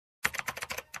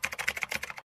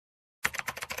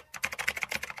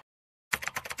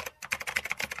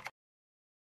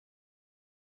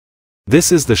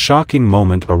This is the shocking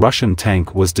moment a Russian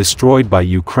tank was destroyed by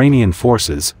Ukrainian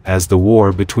forces as the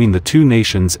war between the two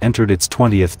nations entered its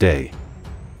 20th day.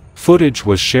 Footage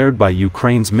was shared by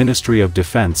Ukraine's Ministry of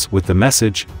Defense with the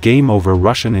message, "Game over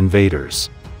Russian invaders."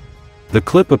 The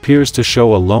clip appears to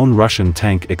show a lone Russian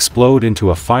tank explode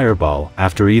into a fireball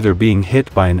after either being hit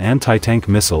by an anti-tank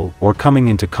missile or coming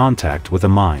into contact with a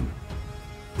mine.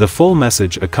 The full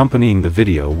message accompanying the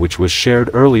video, which was shared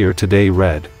earlier today,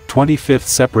 read, 25th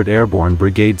Separate Airborne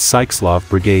Brigade, Sicheslav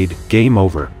Brigade, game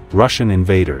over, Russian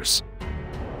invaders.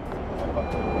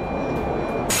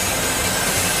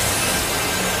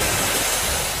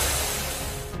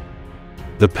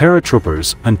 The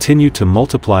paratroopers continue to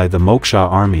multiply the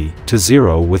Moksha army to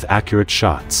zero with accurate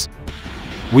shots.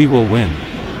 We will win.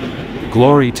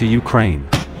 Glory to Ukraine.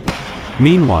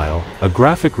 Meanwhile, a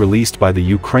graphic released by the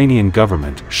Ukrainian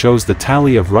government shows the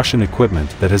tally of Russian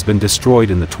equipment that has been destroyed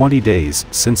in the 20 days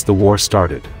since the war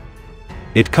started.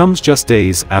 It comes just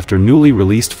days after newly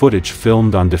released footage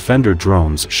filmed on Defender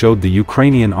drones showed the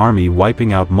Ukrainian army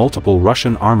wiping out multiple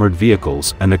Russian armored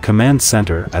vehicles and a command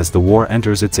center as the war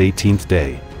enters its 18th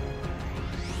day.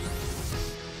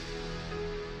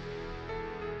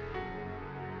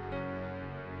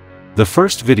 The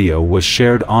first video was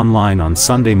shared online on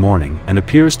Sunday morning and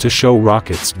appears to show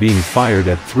rockets being fired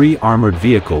at 3 armored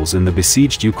vehicles in the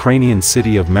besieged Ukrainian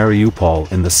city of Mariupol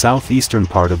in the southeastern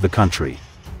part of the country.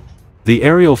 The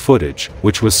aerial footage,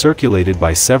 which was circulated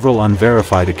by several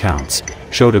unverified accounts,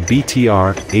 showed a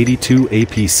BTR-82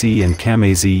 APC and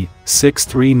KAMAZ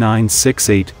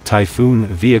 63968 Typhoon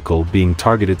vehicle being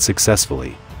targeted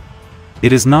successfully.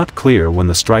 It is not clear when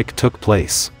the strike took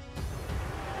place.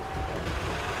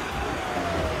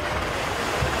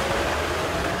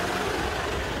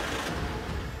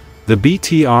 The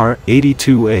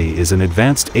BTR-82A is an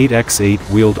advanced 8x8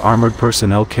 wheeled armored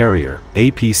personnel carrier,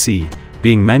 APC,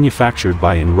 being manufactured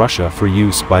in Russia for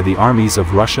use by the armies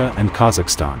of Russia and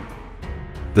Kazakhstan.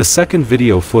 The second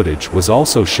video footage was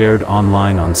also shared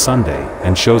online on Sunday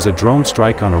and shows a drone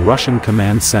strike on a Russian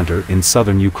command center in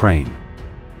southern Ukraine.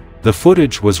 The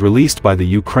footage was released by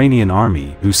the Ukrainian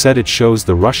army, who said it shows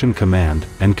the Russian command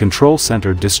and control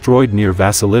center destroyed near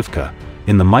Vasilivka,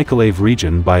 in the Mykolaiv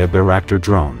region by a Bayraktar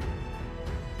drone.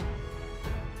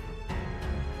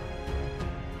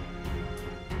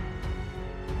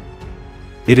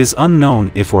 It is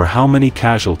unknown if or how many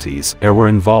casualties were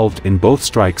involved in both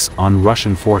strikes on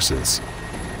Russian forces.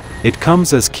 It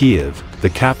comes as Kyiv, the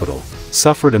capital,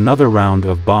 suffered another round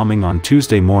of bombing on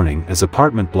Tuesday morning as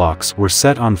apartment blocks were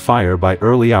set on fire by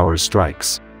early hours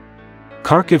strikes.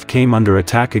 Kharkiv came under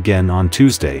attack again on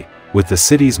Tuesday, with the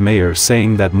city's mayor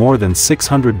saying that more than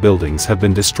 600 buildings have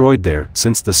been destroyed there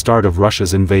since the start of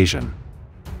Russia's invasion.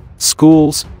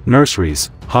 Schools, nurseries,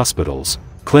 hospitals,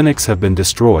 clinics have been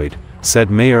destroyed,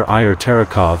 said Mayor Igor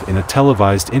Terekov in a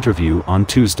televised interview on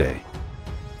Tuesday.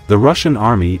 The Russian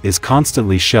army is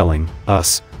constantly shelling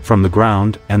us from the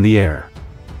ground and the air.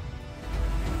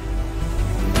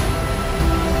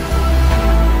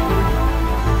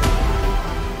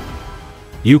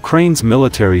 Ukraine's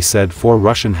military said 4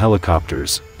 Russian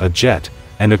helicopters, a jet,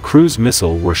 and a cruise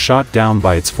missile were shot down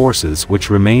by its forces, which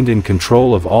remained in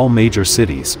control of all major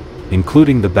cities,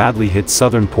 including the badly hit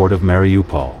southern port of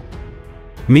Mariupol.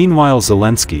 Meanwhile,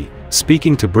 Zelensky,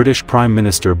 speaking to British Prime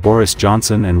Minister Boris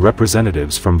Johnson and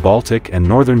representatives from Baltic and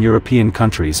Northern European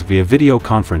countries via video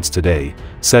conference today,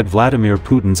 said Vladimir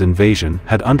Putin's invasion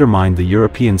had undermined the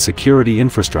European security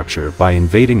infrastructure by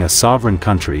invading a sovereign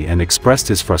country and expressed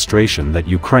his frustration that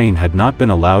Ukraine had not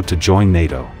been allowed to join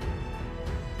NATO.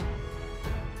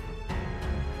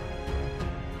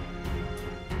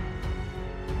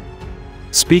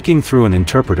 Speaking through an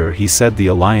interpreter, he said the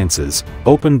alliance's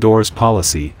open doors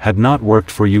policy had not worked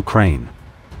for Ukraine.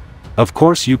 Of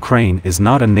course, Ukraine is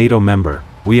not a NATO member,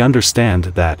 we understand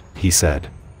that, he said.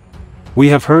 We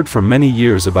have heard for many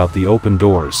years about the open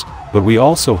doors, but we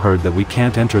also heard that we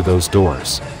can't enter those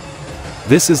doors.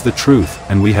 This is the truth,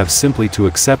 and we have simply to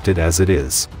accept it as it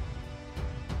is.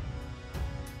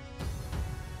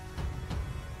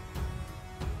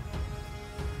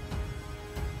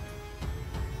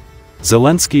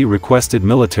 Zelensky requested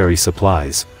military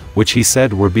supplies, which he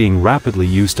said were being rapidly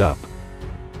used up.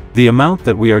 The amount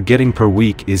that we are getting per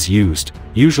week is used,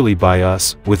 usually by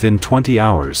us, within 20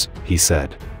 hours, he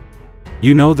said.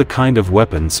 You know the kind of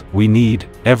weapons we need,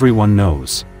 everyone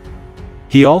knows.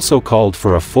 He also called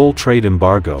for a full trade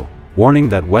embargo, warning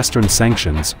that Western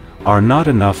sanctions are not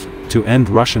enough to end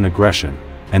Russian aggression,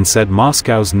 and said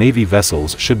Moscow's Navy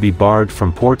vessels should be barred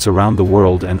from ports around the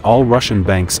world and all Russian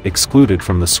banks excluded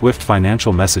from the SWIFT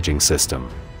financial messaging system.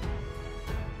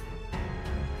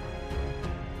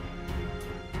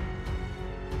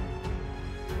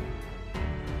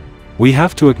 We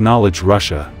have to acknowledge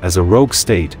Russia as a rogue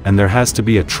state, and there has to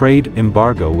be a trade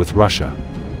embargo with Russia.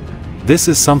 This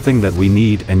is something that we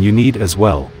need and you need as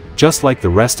well, just like the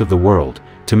rest of the world,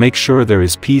 to make sure there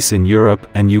is peace in Europe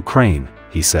and Ukraine,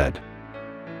 he said.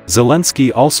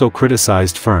 Zelensky also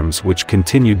criticized firms which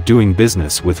continued doing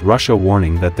business with Russia,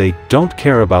 warning that they don't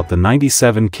care about the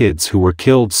 97 kids who were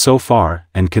killed so far,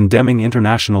 and condemning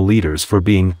international leaders for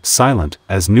being silent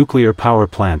as nuclear power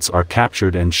plants are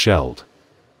captured and shelled.